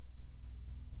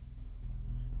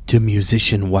To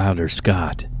musician Wilder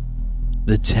Scott,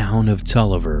 the town of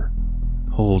Tulliver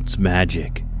holds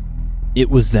magic. It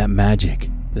was that magic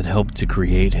that helped to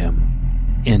create him,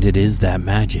 and it is that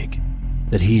magic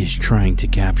that he is trying to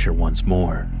capture once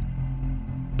more.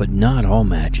 But not all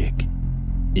magic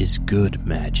is good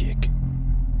magic.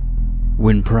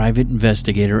 When private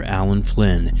investigator Alan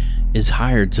Flynn is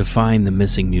hired to find the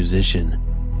missing musician,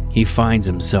 he finds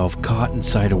himself caught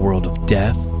inside a world of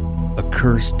death, a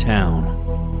cursed town,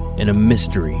 and a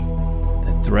mystery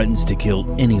that threatens to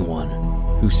kill anyone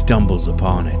who stumbles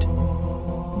upon it.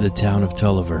 The town of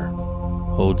Tulliver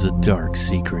holds a dark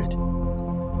secret.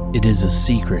 It is a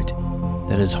secret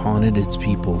that has haunted its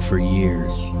people for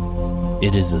years.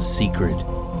 It is a secret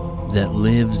that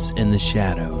lives in the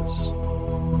shadows,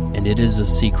 and it is a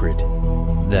secret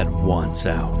that wants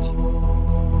out.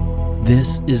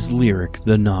 This is Lyric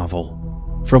the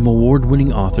Novel. From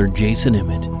award-winning author Jason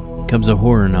Emmett comes a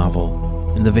horror novel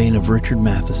in the vein of Richard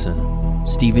Matheson,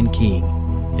 Stephen King,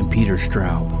 and Peter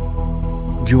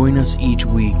Straub. Join us each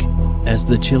week as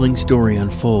the chilling story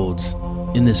unfolds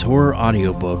in this horror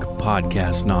audiobook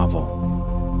podcast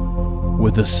novel.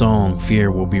 With a song,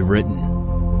 fear will be written,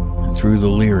 and through the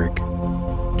lyric,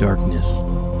 darkness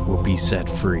will be set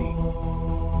free.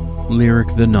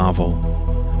 Lyric the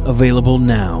Novel, available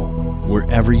now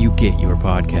wherever you get your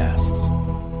podcasts.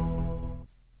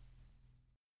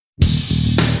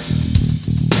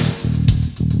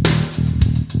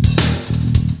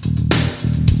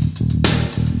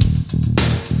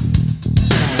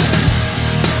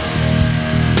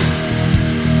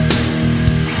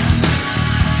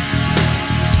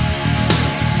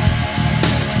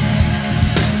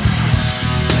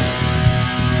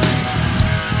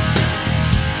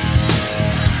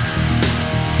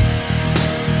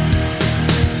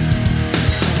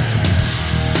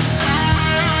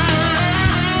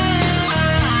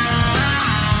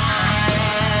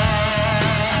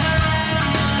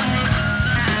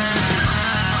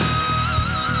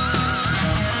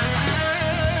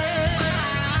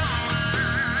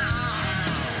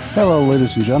 Hello,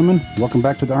 ladies and gentlemen. Welcome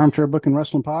back to the Armchair Book and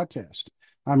Wrestling Podcast.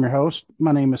 I'm your host.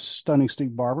 My name is Stunning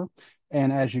Steve Barber.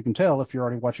 And as you can tell, if you're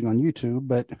already watching on YouTube,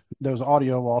 but those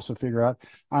audio will also figure out,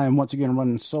 I am once again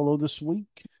running solo this week.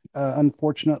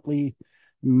 Unfortunately,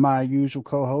 my usual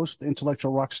co-host, the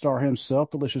intellectual rock star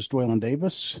himself, Delicious Dwaylen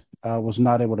Davis, was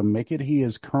not able to make it. He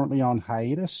is currently on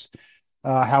hiatus.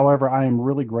 However, I am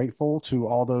really grateful to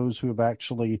all those who have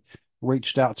actually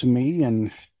reached out to me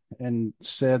and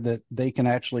said that they can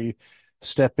actually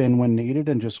step in when needed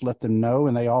and just let them know.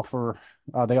 And they also,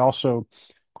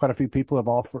 quite a few people have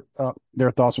offered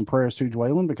their thoughts and prayers to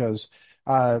Dwaylen because,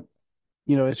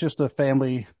 it's just a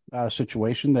family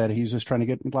situation that he's just trying to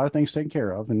get a lot of things taken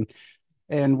care of.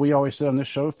 And we always say on this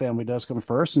show, family does come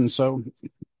first. And so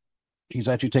he's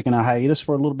actually taking a hiatus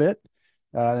for a little bit.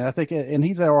 And I think, and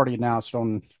he's already announced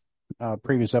on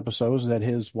previous episodes that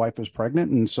his wife is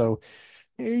pregnant. And so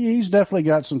he's definitely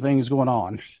got some things going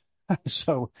on.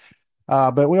 So,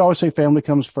 but we always say family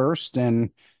comes first,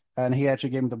 and he actually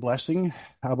gave me the blessing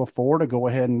before to go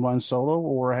ahead and run solo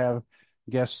or have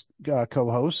guest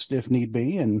co-host if need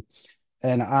be. And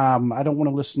I don't want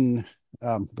to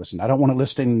I don't want to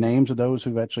list any names of those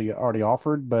who've actually already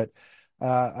offered, but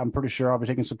I'm pretty sure I'll be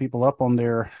taking some people up on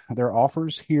their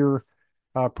offers here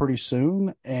pretty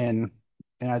soon. And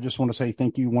I just want to say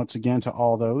thank you once again to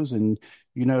all those, and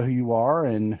you know who you are,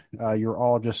 and you're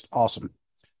all just awesome.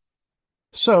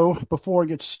 So before I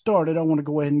get started, I want to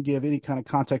go ahead and give any kind of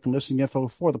contact and listening info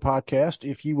for the podcast.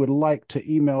 If you would like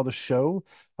to email the show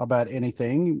about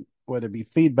anything, whether it be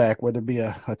feedback, whether it be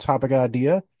a topic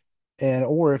idea,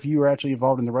 or if you are actually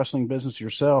involved in the wrestling business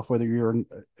yourself, whether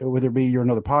it be you're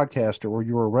another podcaster or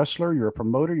you're a wrestler, you're a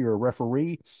promoter, you're a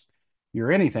referee,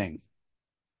 you're anything,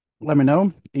 let me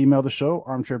know. Email the show,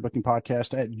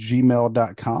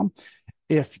 armchairbookingpodcast@gmail.com.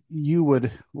 If you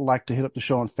would like to hit up the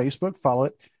show on Facebook, follow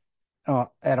it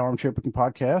at Armchair Booking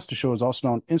Podcast. The show is also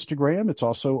on Instagram. It's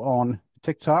also on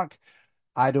TikTok.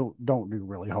 I don't do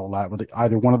really a whole lot with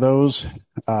either one of those,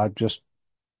 just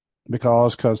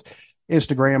because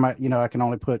Instagram, I can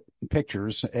only put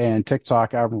pictures, and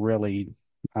TikTok, I'm really,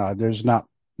 there's not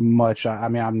much.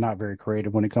 I'm not very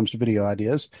creative when it comes to video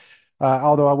ideas.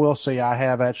 Although I will say I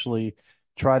have actually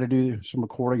tried to do some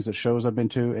recordings at shows I've been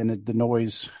to, and the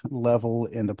noise level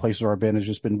in the places where I've been has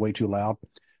just been way too loud.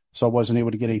 So I wasn't able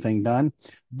to get anything done.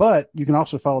 But you can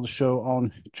also follow the show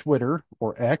on Twitter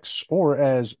or X, or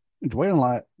as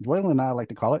Dwaylen and I like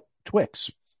to call it, Twix.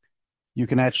 You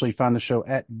can actually find the show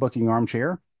at Booking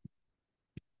Armchair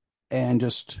and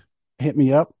just hit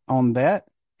me up on that.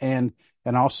 And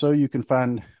also you can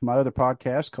find my other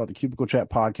podcast called the Cubicle Chat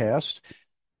Podcast.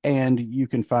 And you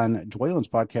can find Dwalen's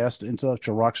podcast,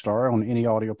 Intellectual Rockstar, on any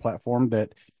audio platform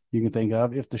that you can think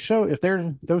of. If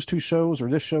those two shows or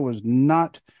this show is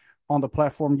not on the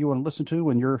platform you want to listen to,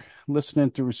 and you're listening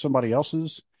through somebody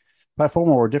else's platform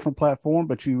or a different platform,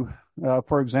 but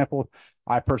for example,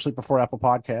 I personally prefer Apple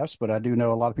Podcasts, but I do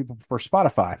know a lot of people prefer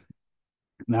Spotify.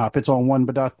 Now, if it's on one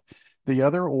but not the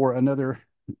other, or another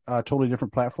totally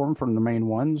different platform from the main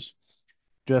ones,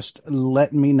 just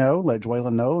let me know, let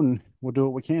Dwaylen know, and we'll do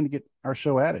what we can to get our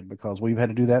show added, because we've had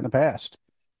to do that in the past.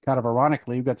 Kind of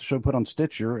ironically, we got the show put on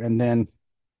Stitcher, and then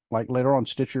like later on,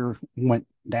 Stitcher went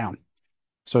down.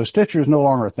 So Stitcher is no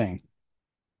longer a thing.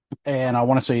 And I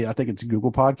want to say, I think it's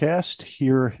Google Podcast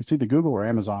here. It's either Google or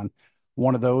Amazon.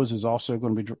 One of those is also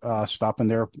going to be stopping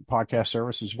their podcast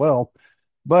service as well.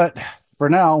 But for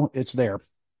now, it's there.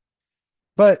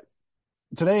 But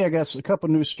today I got a couple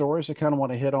news stories I kind of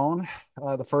want to hit on.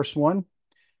 The first one,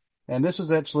 and this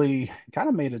has actually kind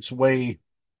of made its way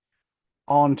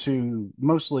onto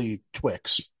mostly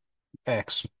Twix,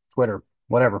 X, Twitter,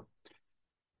 whatever.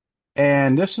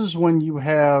 And this is when you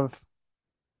have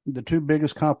the two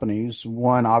biggest companies.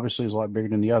 One obviously is a lot bigger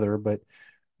than the other, but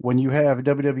when you have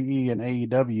WWE and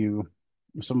AEW,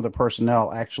 some of the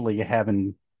personnel actually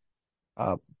having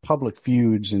public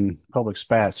feuds and public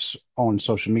spats on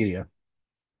social media.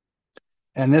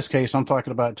 And in this case, I'm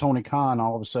talking about Tony Khan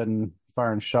all of a sudden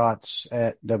firing shots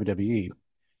at WWE.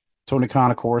 Tony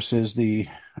Khan, of course, is the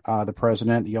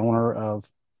president, the owner of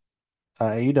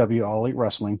AEW, All Elite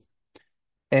Wrestling,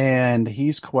 and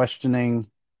he's questioning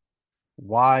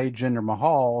why Jinder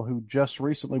Mahal, who just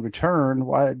recently returned,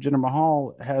 why Jinder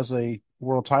Mahal has a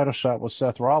world title shot with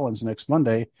Seth Rollins next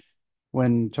Monday,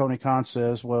 when Tony Khan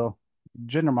says, well,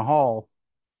 Jinder Mahal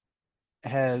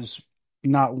has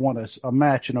not won a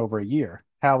match in over a year.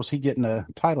 How is he getting a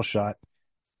title shot?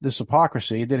 This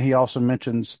hypocrisy. Then he also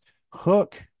mentions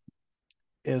Hook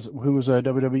who was a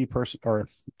WWE person, or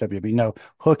WWE, no,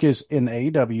 Hook is in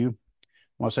AEW. I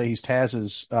want to say he's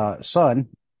Taz's son.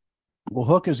 Well,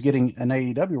 Hook is getting an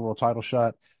AEW world title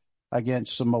shot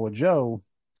against Samoa Joe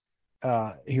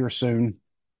here soon,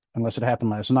 unless it happened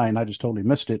last night and I just totally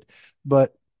missed it.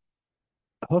 But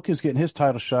Hook is getting his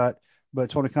title shot,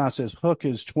 but Tony Khan says Hook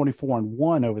is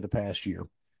 24-1 over the past year,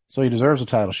 so he deserves a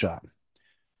title shot.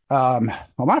 Well,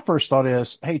 my first thought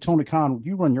is, hey, Tony Khan,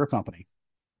 you run your company.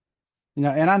 And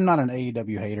I'm not an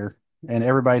AEW hater, and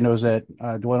everybody knows that.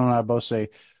 Dwayne and I both say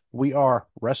we are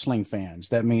wrestling fans.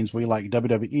 That means we like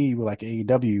WWE, we like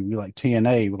AEW, we like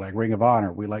TNA, we like Ring of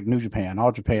Honor, we like New Japan,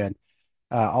 All Japan,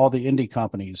 all the indie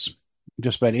companies,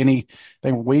 just about anything.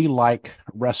 We like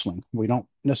wrestling. We don't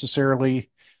necessarily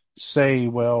say,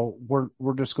 well,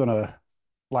 we're just going to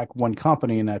like one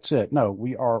company and that's it. No,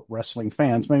 we are wrestling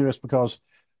fans. Maybe that's because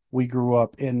we grew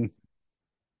up in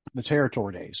the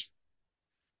territory days.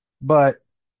 But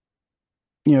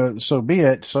so be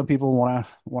it. Some people want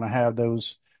to have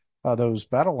those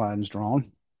battle lines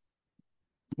drawn.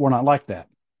 We're not like that.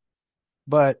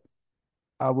 But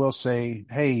I will say,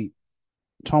 hey,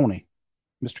 Tony,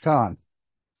 Mr. Khan,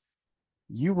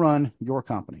 you run your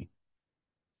company.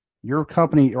 Your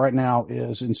company right now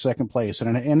is in second place,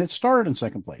 and it started in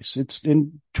second place. It's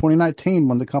in 2019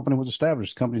 when the company was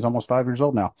established. The company's almost 5 years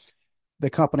old now. The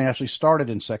company actually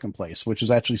started in second place, which is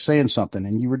actually saying something.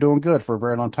 And you were doing good for a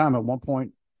very long time. At one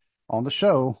point on the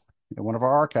show, in one of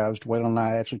our archives, Dwayne and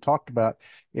I actually talked about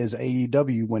is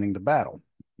AEW winning the battle.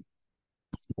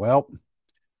 Well,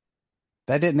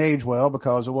 that didn't age well,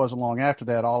 because it wasn't long after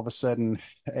that, all of a sudden,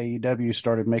 AEW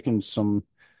started making some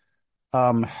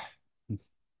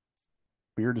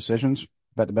weird decisions,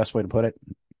 about the best way to put it.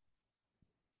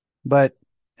 But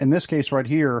in this case right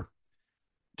here,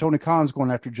 Tony Khan's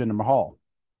going after Jinder Mahal.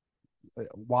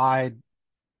 Why?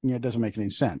 It doesn't make any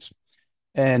sense.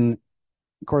 And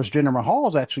of course, Jinder Mahal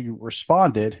has actually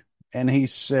responded, and he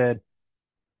said,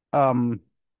 who,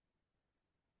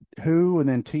 and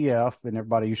then TF, and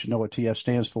everybody, you should know what TF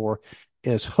stands for,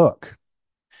 is Hook.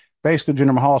 Basically,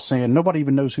 Jinder Mahal saying nobody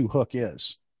even knows who Hook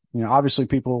is. Obviously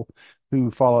people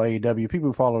who follow AEW, people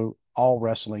who follow all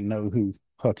wrestling know who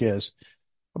Hook is.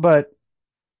 But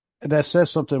that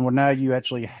says something when now you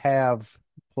actually have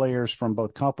players from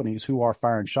both companies who are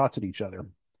firing shots at each other.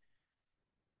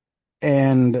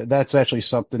 And that's actually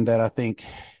something that I think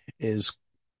is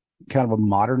kind of a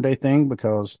modern day thing,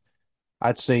 because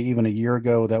I'd say even a year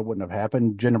ago that wouldn't have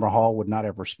happened. Jinder Mahal would not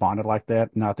have responded like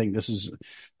that. And I think this is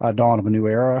a dawn of a new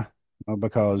era,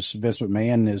 because Vince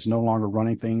McMahon is no longer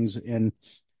running things in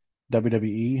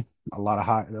WWE. A lot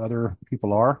of other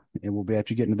people are, and we'll be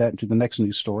actually getting to that into the next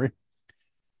news story.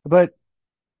 But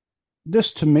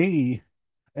this, to me,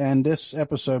 and this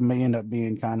episode may end up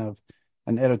being kind of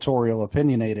an editorial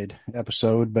opinionated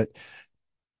episode, but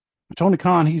Tony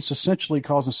Khan, he's essentially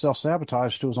causing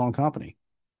self-sabotage to his own company.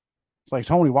 It's like,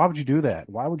 Tony, why would you do that?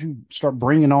 Why would you start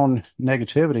bringing on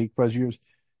negativity? Because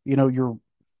you're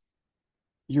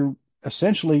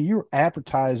essentially you're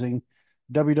advertising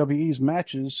WWE's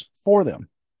matches for them.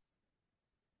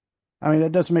 I mean,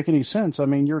 that doesn't make any sense. I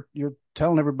mean, you're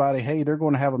telling everybody, hey, they're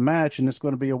going to have a match, and it's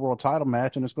going to be a world title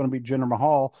match, and it's going to be Jinder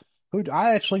Mahal, who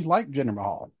I actually like Jinder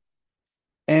Mahal.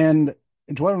 And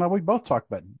Joel and I, we both talked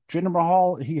about it. Jinder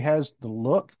Mahal. He has the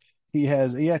look. He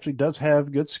actually does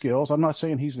have good skills. I'm not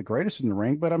saying he's the greatest in the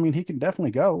ring, but I mean, he can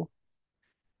definitely go.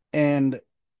 And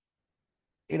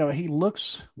he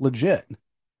looks legit.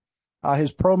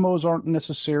 His promos aren't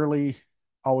necessarily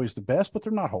always the best, but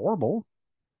they're not horrible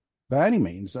by any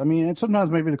means. I mean, and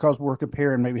sometimes maybe because we're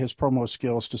comparing maybe his promo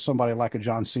skills to somebody like a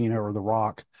John Cena or The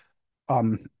Rock,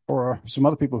 or some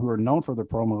other people who are known for their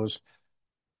promos.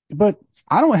 But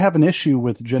I don't have an issue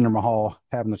with Jinder Mahal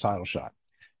having the title shot.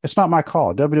 It's not my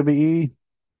call. WWE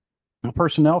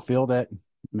personnel feel that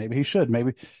maybe he should.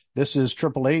 Maybe this is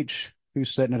Triple H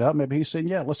who's setting it up. Maybe he's saying,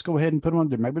 yeah, let's go ahead and put him on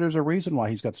there. Maybe there's a reason why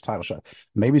he's got the title shot.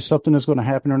 Maybe something is going to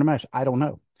happen in the match. I don't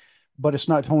know. But it's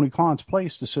not Tony Khan's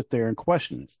place to sit there and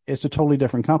question it. It's a totally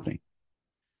different company.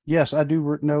 Yes, I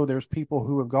do know there's people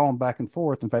who have gone back and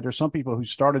forth. In fact, there's some people who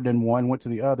started in one, went to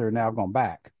the other, and now have gone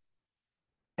back.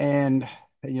 And,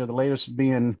 the latest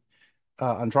being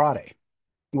Andrade.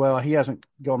 Well, he hasn't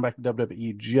gone back to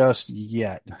WWE just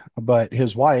yet, but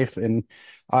his wife, and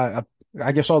I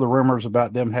guess all the rumors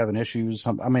about them having issues.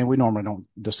 I mean, we normally don't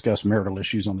discuss marital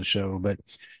issues on the show, but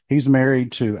he's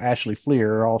married to Ashley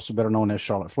Fleer, also better known as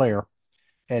Charlotte Flair,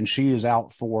 and she is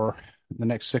out for the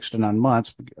next 6 to 9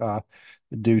 months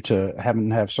due to having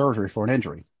to have surgery for an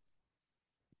injury.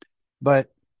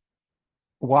 But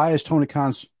why is Tony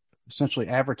Khan essentially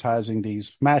advertising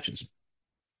these matches?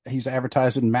 He's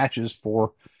advertising matches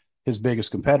for his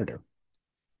biggest competitor.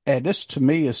 And this to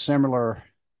me is similar,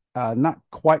 not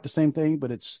quite the same thing,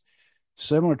 but it's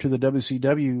similar to the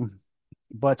WCW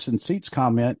butts and seats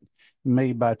comment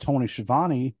made by Tony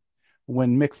Schiavone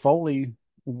when Mick Foley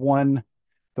won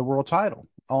the world title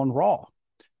on Raw.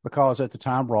 Because at the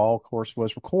time, Raw, of course,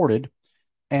 was recorded,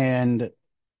 and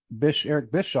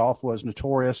Eric Bischoff was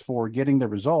notorious for getting the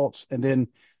results and then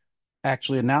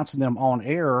actually announcing them on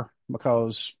air,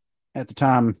 because at the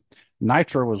time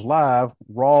Nitro was live,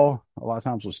 Raw a lot of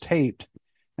times was taped,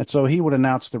 and so he would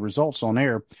announce the results on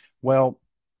air. Well,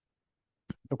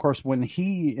 of course, and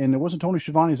it wasn't Tony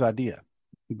Schiavone's idea,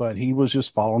 but he was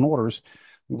just following orders.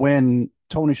 When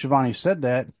Tony Schiavone said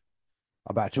that,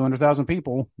 about 200,000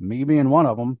 people, me being one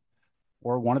of them,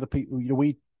 or one of the people,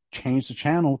 we changed the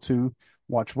channel to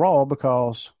watch Raw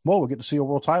because, well, we get to see a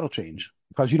world title change,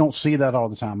 because you don't see that all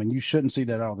the time, and you shouldn't see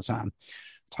that all the time.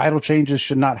 Title changes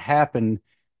should not happen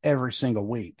every single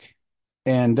week.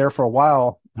 And there for a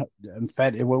while, in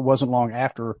fact, it wasn't long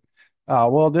after,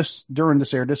 during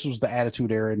this era, this was the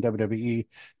Attitude Era in WWE,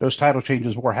 those title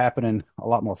changes were happening a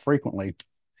lot more frequently.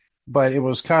 But it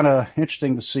was kind of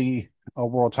interesting to see a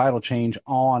world title change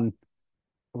on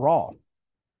Raw.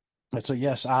 And so,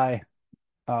 yes, I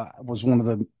was one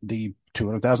of the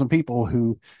 200,000 people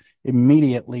who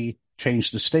immediately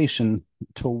changed the station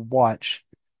to watch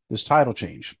this title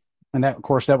change. And that, of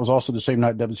course, that was also the same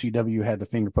night WCW had the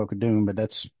finger poke of doom, but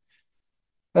that's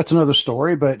another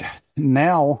story. But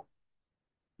now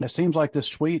it seems like the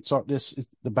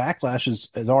backlash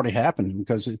has already happened,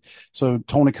 because so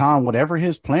Tony Khan, whatever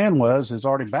his plan was, has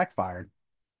already backfired,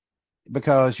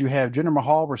 because you have Jinder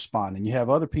Mahal responding, you have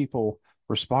other people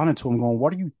responding to him going,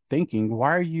 what are you thinking?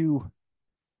 Why are you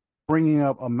bringing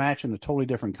up a match in a totally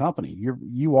different company?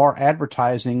 You are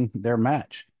advertising their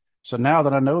match. So now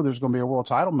that I know there's going to be a world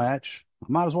title match, I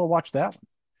might as well watch that one.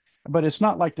 But it's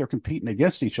not like they're competing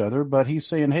against each other, but he's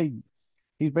saying, hey,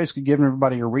 he's basically giving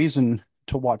everybody a reason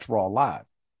to watch Raw live.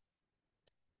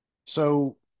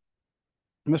 So,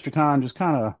 Mr. Khan, just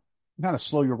kind of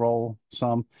slow your roll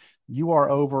some. You are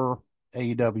over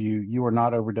AEW. You are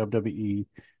not over WWE.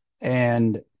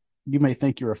 And you may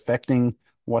think you're affecting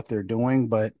what they're doing,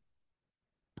 but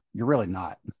you're really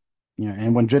not.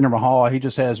 And when Jinder Mahal, he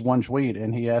just has one tweet,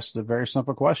 and he asked a very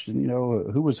simple question,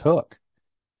 who was Hook?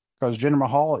 Because Jinder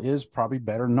Mahal is probably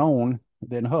better known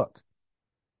than Hook.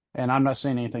 And I'm not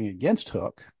saying anything against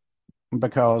Hook,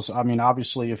 because, I mean,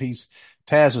 obviously, if he's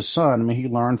Taz's son, I mean, he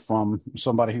learned from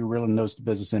somebody who really knows the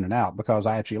business in and out, because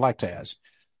I actually like Taz.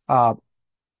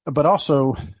 But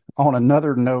also, on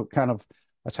another note, kind of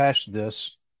attached to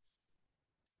this,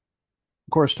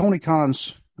 of course, Tony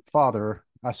Khan's father,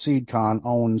 Asid Khan,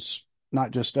 owns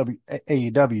not just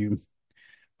AEW,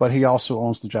 but he also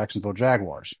owns the Jacksonville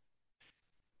Jaguars.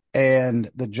 And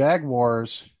the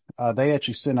Jaguars, they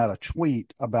actually sent out a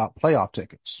tweet about playoff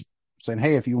tickets saying,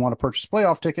 hey, if you want to purchase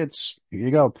playoff tickets, here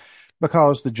you go.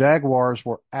 Because the Jaguars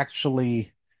were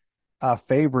actually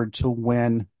favored to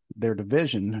win their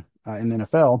division in the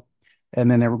NFL,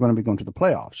 and then they were going to be going to the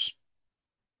playoffs.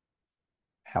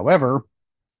 However,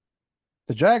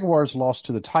 the Jaguars lost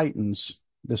to the Titans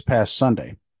this past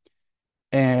Sunday.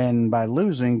 And by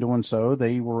doing so,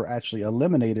 they were actually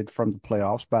eliminated from the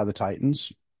playoffs by the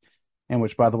Titans. And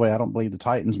which, by the way, I don't believe the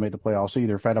Titans made the playoffs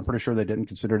either. In fact, I'm pretty sure they didn't,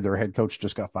 consider their head coach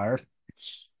just got fired.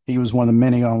 He was one of the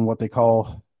many on what they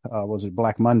call, was it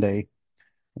Black Monday,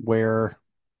 where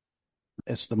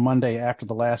it's the Monday after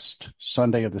the last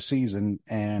Sunday of the season,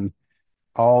 and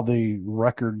all the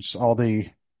records, all the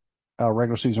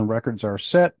regular season records are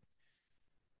set,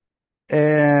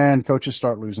 and coaches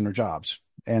start losing their jobs.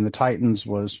 And the Titans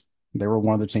they were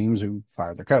one of the teams who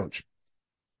fired their coach.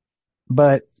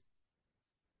 But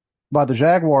by the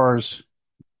Jaguars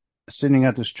sending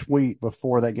out this tweet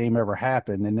before that game ever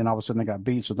happened, and then all of a sudden they got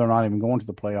beat, so they're not even going to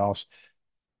the playoffs,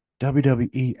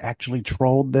 WWE actually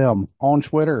trolled them on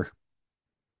Twitter.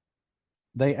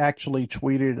 They actually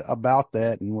tweeted about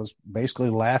that and was basically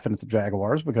laughing at the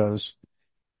Jaguars because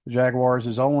the Jaguars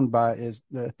is owned by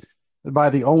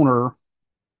the owner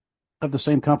of the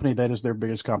same company that is their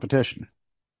biggest competition.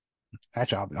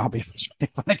 Actually, I'll be honest, I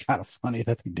find it kind of funny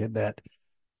that they did that.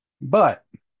 But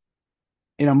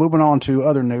moving on to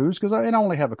other news, because I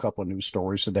only have a couple of news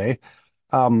stories today.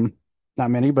 Not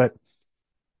many, but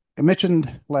I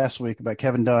mentioned last week about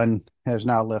Kevin Dunn has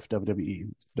now left WWE.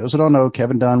 For those who don't know,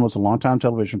 Kevin Dunn was a longtime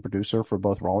television producer for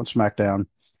both Raw and SmackDown,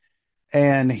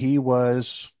 and he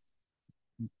was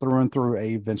through and through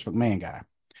a Vince McMahon guy.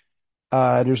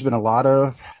 There's been a lot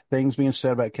of things being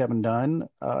said about Kevin Dunn.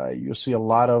 You'll see a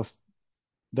lot of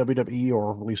WWE,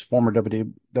 or at least former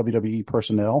WWE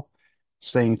personnel,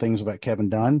 saying things about Kevin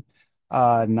Dunn,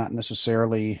 not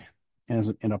necessarily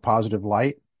in a positive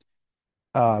light.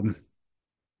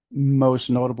 Most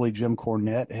notably, Jim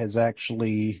Cornette has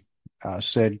actually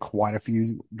said quite a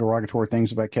few derogatory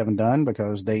things about Kevin Dunn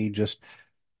because they just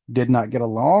did not get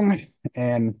along.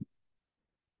 And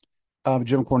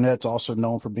Jim Cornette's also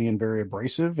known for being very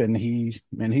abrasive, and he's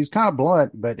kind of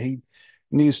blunt, but he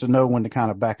needs to know when to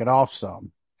kind of back it off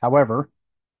some. However,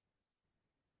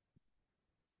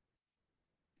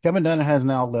 Kevin Dunn has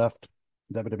now left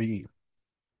WWE.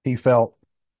 He felt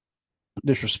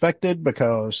disrespected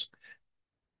because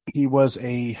he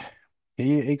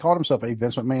called himself a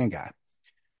Vince McMahon guy.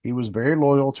 He was very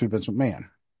loyal to Vince McMahon.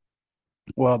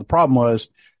 Well, the problem was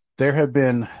there have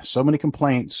been so many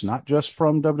complaints, not just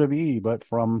from WWE, but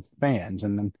from fans.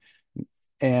 And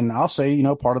I'll say,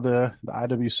 part of the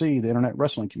IWC, the Internet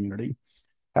Wrestling Community,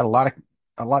 had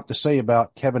a lot to say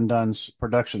about Kevin Dunn's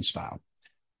production style.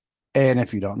 And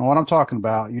if you don't know what I'm talking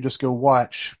about, you just go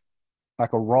watch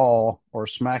like a Raw or a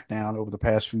SmackDown over the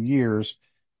past few years,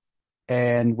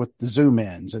 and with the zoom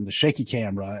ins and the shaky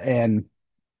camera and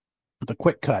the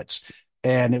quick cuts.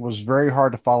 And it was very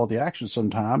hard to follow the action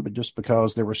sometime, but just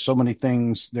because there were so many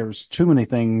things, there's too many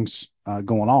things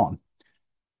going on.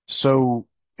 So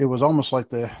it was almost like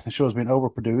the show has been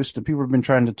overproduced, and people have been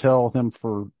trying to tell them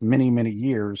for many, many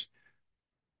years,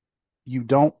 you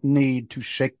don't need to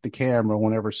shake the camera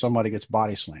whenever somebody gets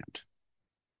body slammed.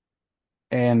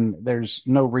 And there's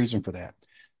no reason for that.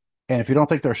 And if you don't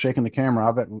think they're shaking the camera,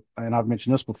 I've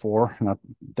mentioned this before, and I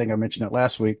think I mentioned it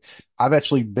last week, I've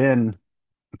actually been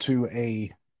to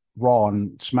a Raw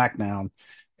and SmackDown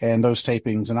and those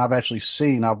tapings, and I've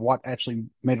actually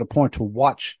made it a point to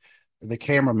watch the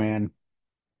cameraman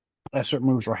as certain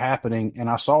moves were happening, and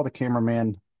I saw the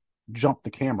cameraman jump the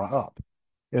camera up.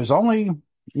 It was only,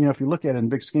 if you look at it in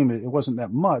the big scheme, it wasn't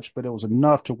that much, but it was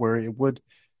enough to where it would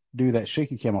do that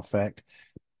shaky cam effect.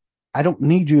 I don't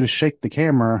need you to shake the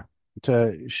camera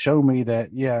to show me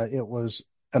that, yeah, it was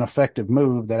an effective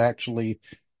move that actually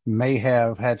may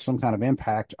have had some kind of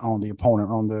impact on the opponent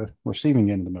on the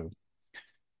receiving end of the move.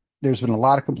 There's been a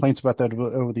lot of complaints about that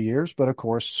over the years, but of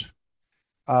course,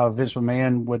 Vince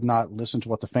McMahon would not listen to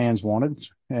what the fans wanted,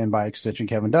 and by extension,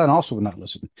 Kevin Dunn also would not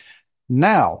listen.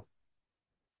 Now,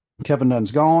 Kevin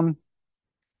Dunn's gone.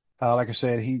 Like I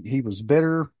said, he was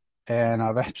bitter, and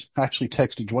I've actually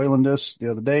texted Dwaylen this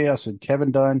the other day. I said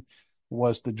Kevin Dunn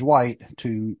was the Dwight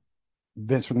to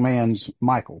Vince McMahon's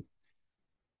Michael.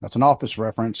 That's an Office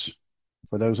reference.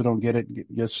 For those who don't get it,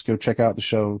 just go check out the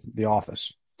show, The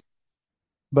Office.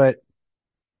 But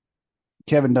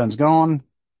Kevin Dunn's gone.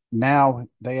 Now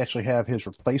they actually have his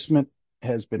replacement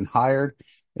has been hired.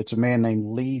 It's a man named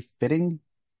Lee Fitting,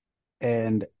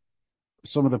 and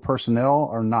some of the personnel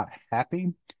are not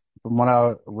happy from what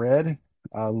I read.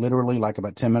 literally like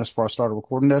about 10 minutes before I started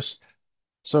recording this.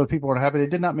 So people weren't happy. They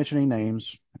did not mention any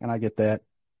names, and I get that.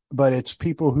 But it's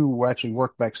people who actually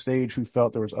work backstage who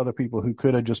felt there was other people who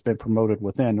could have just been promoted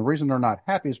within. The reason they're not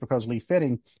happy is because Lee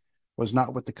Fitting was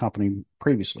not with the company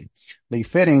previously. Lee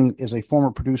Fitting is a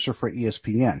former producer for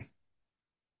ESPN.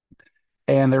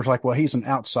 And there's like, well, he's an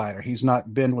outsider. He's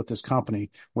not been with this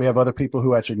company. We have other people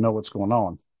who actually know what's going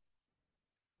on.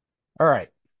 All right.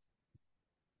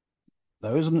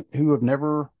 Those who have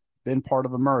never been part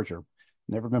of a merger,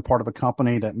 never been part of a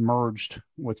company that merged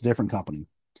with a different company.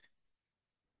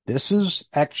 This is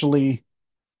actually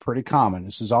pretty common.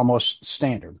 This is almost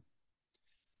standard.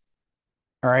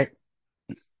 All right.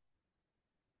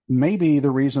 Maybe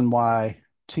the reason why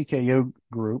TKO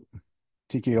Group,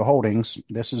 TKO Holdings,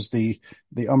 this is the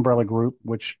umbrella group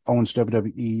which owns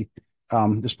WWE,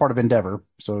 this part of Endeavor.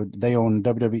 So they own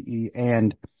WWE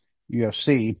and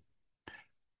UFC.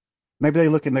 Maybe they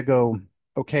look and they go,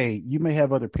 okay, you may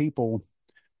have other people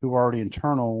who are already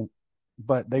internal,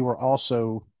 but they were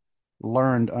also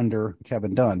learned under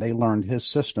Kevin Dunn. They learned his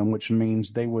system, which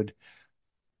means they would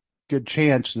good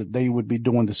chance that they would be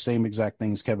doing the same exact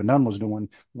things Kevin Dunn was doing,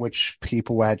 which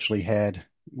people actually had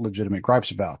legitimate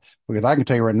gripes about. Because I can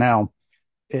tell you right now,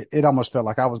 it almost felt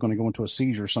like I was going to go into a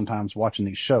seizure sometimes watching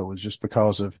these shows just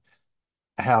because of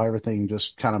how everything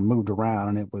just kind of moved around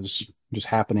and it was just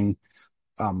happening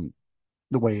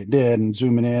the way it did and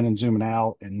zooming in and zooming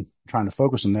out and trying to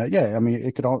focus on that. Yeah, I mean,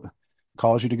 it could all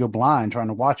cause you to go blind trying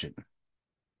to watch it.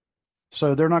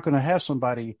 So they're not going to have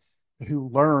somebody who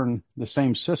learn the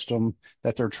same system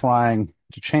that they're trying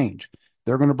to change.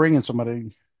 They're going to bring in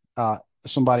somebody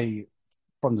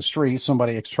from the street,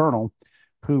 somebody external,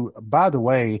 who, by the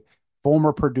way,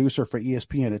 former producer for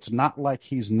ESPN. It's not like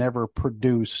he's never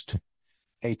produced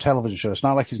a television show. It's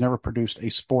not like he's never produced a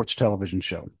sports television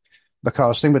show.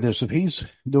 Because think about this, if he's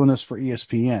doing this for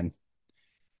ESPN,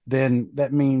 then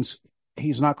that means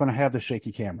he's not going to have the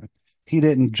shaky camera. He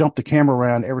didn't jump the camera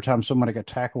around every time somebody got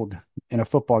tackled in a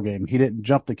football game. He didn't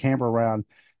jump the camera around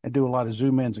and do a lot of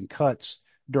zoom ins and cuts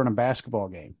during a basketball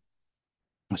game.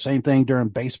 The same thing during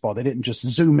baseball. They didn't just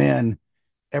zoom in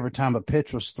every time a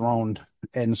pitch was thrown.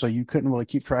 And so you couldn't really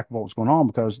keep track of what was going on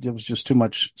because there was just too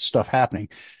much stuff happening.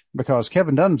 Because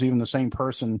Kevin Dunn's even the same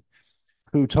person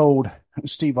who told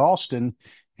Steve Austin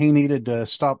he needed to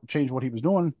change what he was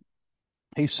doing.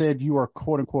 He said, you are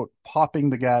quote unquote popping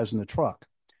the guys in the truck.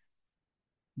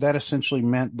 That essentially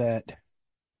meant that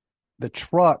the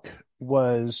truck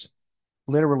was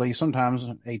literally sometimes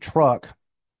a truck,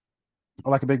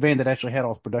 like a big van that actually had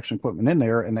all the production equipment in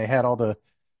there, and they had all the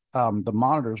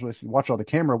monitors with watch all the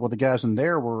camera. Well, the guys in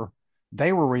there were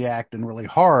reacting really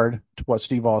hard to what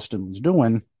Steve Austin was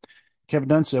doing. Kevin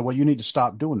Dunn said, well, you need to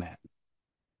stop doing that.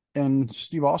 And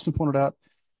Steve Austin pointed out,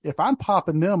 if I'm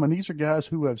popping them, and these are guys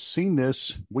who have seen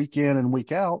this week in and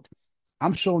week out,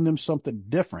 I'm showing them something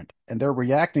different, and they're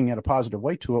reacting in a positive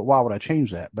way to it. Why would I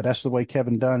change that? But that's the way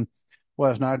Kevin Dunn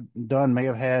was. Now, Dunn may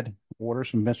have had orders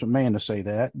from Vince McMahon to say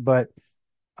that, but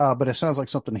it sounds like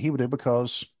something he would do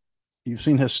because you've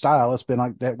seen his style. It's been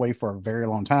like that way for a very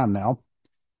long time now,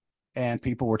 and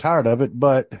people were tired of it.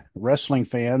 But wrestling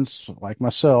fans like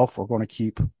myself are going to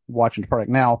keep watching the product.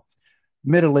 Now,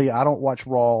 admittedly, I don't watch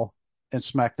Raw and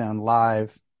SmackDown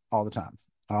live all the time.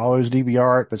 I always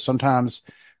DVR it, but sometimes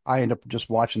I end up just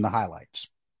watching the highlights.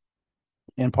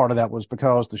 And part of that was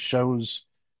because the shows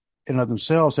in and of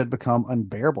themselves had become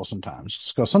unbearable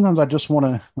sometimes. Because sometimes I just want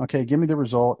to, okay, give me the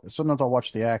result. Sometimes I'll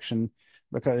watch the action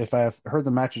because if I've heard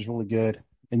the match is really good,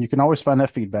 and you can always find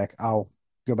that feedback, I'll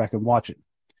go back and watch it.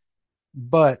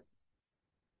 But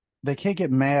they can't get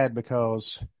mad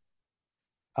because,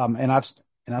 and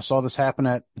I saw this happen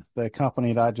at the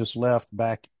company that I just left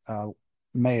back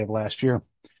May of last year.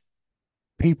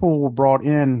 People were brought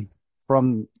in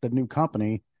from the new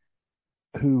company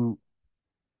who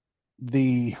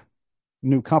the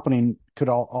new company could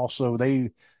also they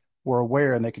were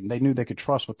aware and they knew they could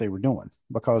trust what they were doing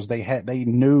because they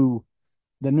knew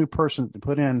the new person to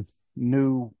put in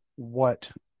knew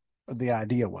what the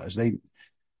idea was. They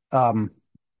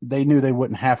knew they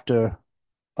wouldn't have to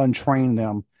untrain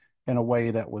them in a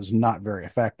way that was not very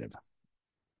effective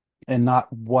and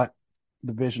not what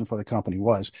the vision for the company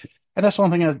was. And that's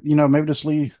one thing, maybe just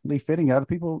Lee Fitting, other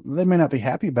people, they may not be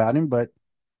happy about him, but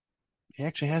he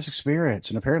actually has experience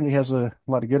and apparently has a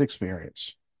lot of good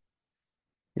experience.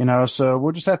 So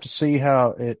we'll just have to see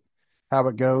how it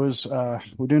goes.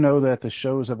 We do know that the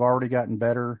shows have already gotten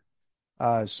better.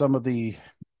 Some of the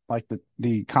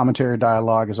commentary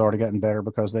dialogue has already gotten better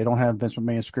because they don't have Vince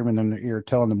McMahon screaming in their ear,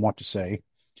 telling them what to say.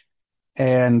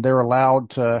 And they're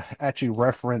allowed to actually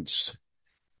reference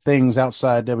things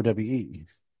outside WWE,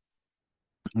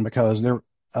 because the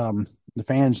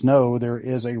fans know there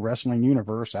is a wrestling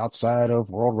universe outside of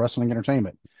World Wrestling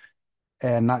Entertainment,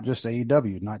 and not just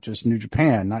AEW, not just New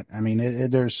Japan. Not, I mean,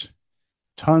 there's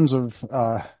tons of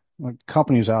like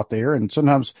companies out there, and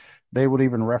sometimes they would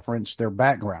even reference their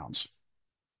backgrounds.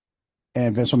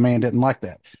 And Vince McMahon didn't like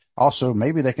that. Also,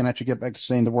 maybe they can actually get back to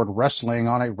saying the word wrestling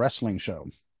on a wrestling show.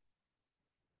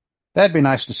 That'd be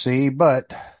nice to see.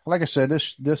 But like I said,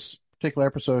 this particular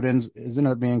episode is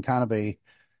ended up being kind of an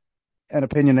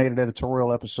opinionated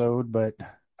editorial episode. But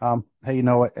hey, you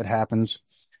know what? It happens.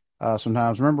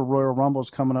 Sometimes. Remember, Royal Rumble is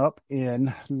coming up in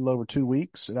a little over 2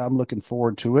 weeks, and I'm looking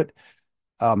forward to it.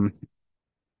 Um,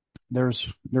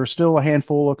 there's still a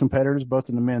handful of competitors, both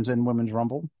in the men's and women's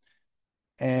Rumble.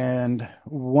 And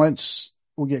once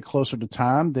we get closer to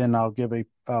time, then I'll give a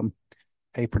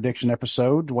prediction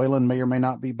episode. Waylon may or may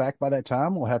not be back by that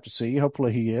time. We'll have to see.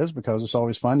 Hopefully he is, because it's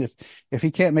always fun. If he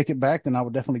can't make it back, then I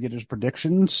would definitely get his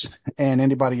predictions, and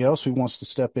anybody else who wants to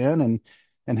step in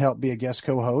and help be a guest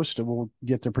co-host, will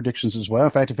get their predictions as well. In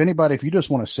fact, if you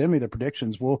just want to send me the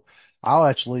predictions, I'll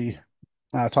actually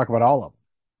talk about all of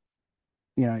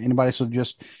them. Anybody, so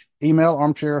just email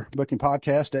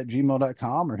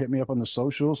armchairbookingpodcast@gmail.com, or hit me up on the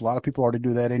socials. A lot of people already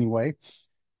do that anyway.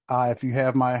 If you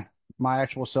have my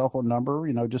actual cell phone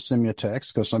number, just send me a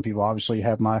text, because some people obviously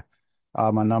have my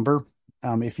number.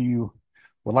 If you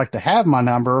would like to have my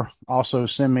number, also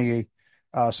send me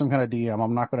some kind of DM.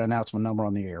 I'm not going to announce my number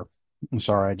on the air. I'm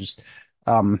sorry.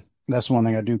 That's one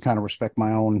thing I do, kind of respect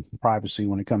my own privacy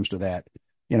when it comes to that.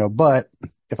 But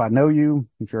if I know you,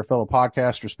 if you're a fellow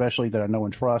podcaster, especially that I know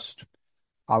and trust,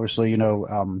 obviously,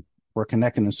 we're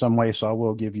connecting in some way, so I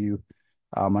will give you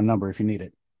my number if you need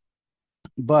it.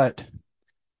 But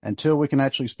until we can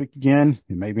actually speak again,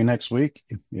 it may be next week,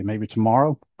 it may be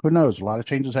tomorrow, who knows? A lot of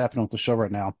changes happening with the show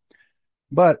right now.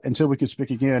 But until we can speak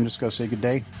again, just go say good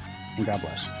day and God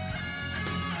bless.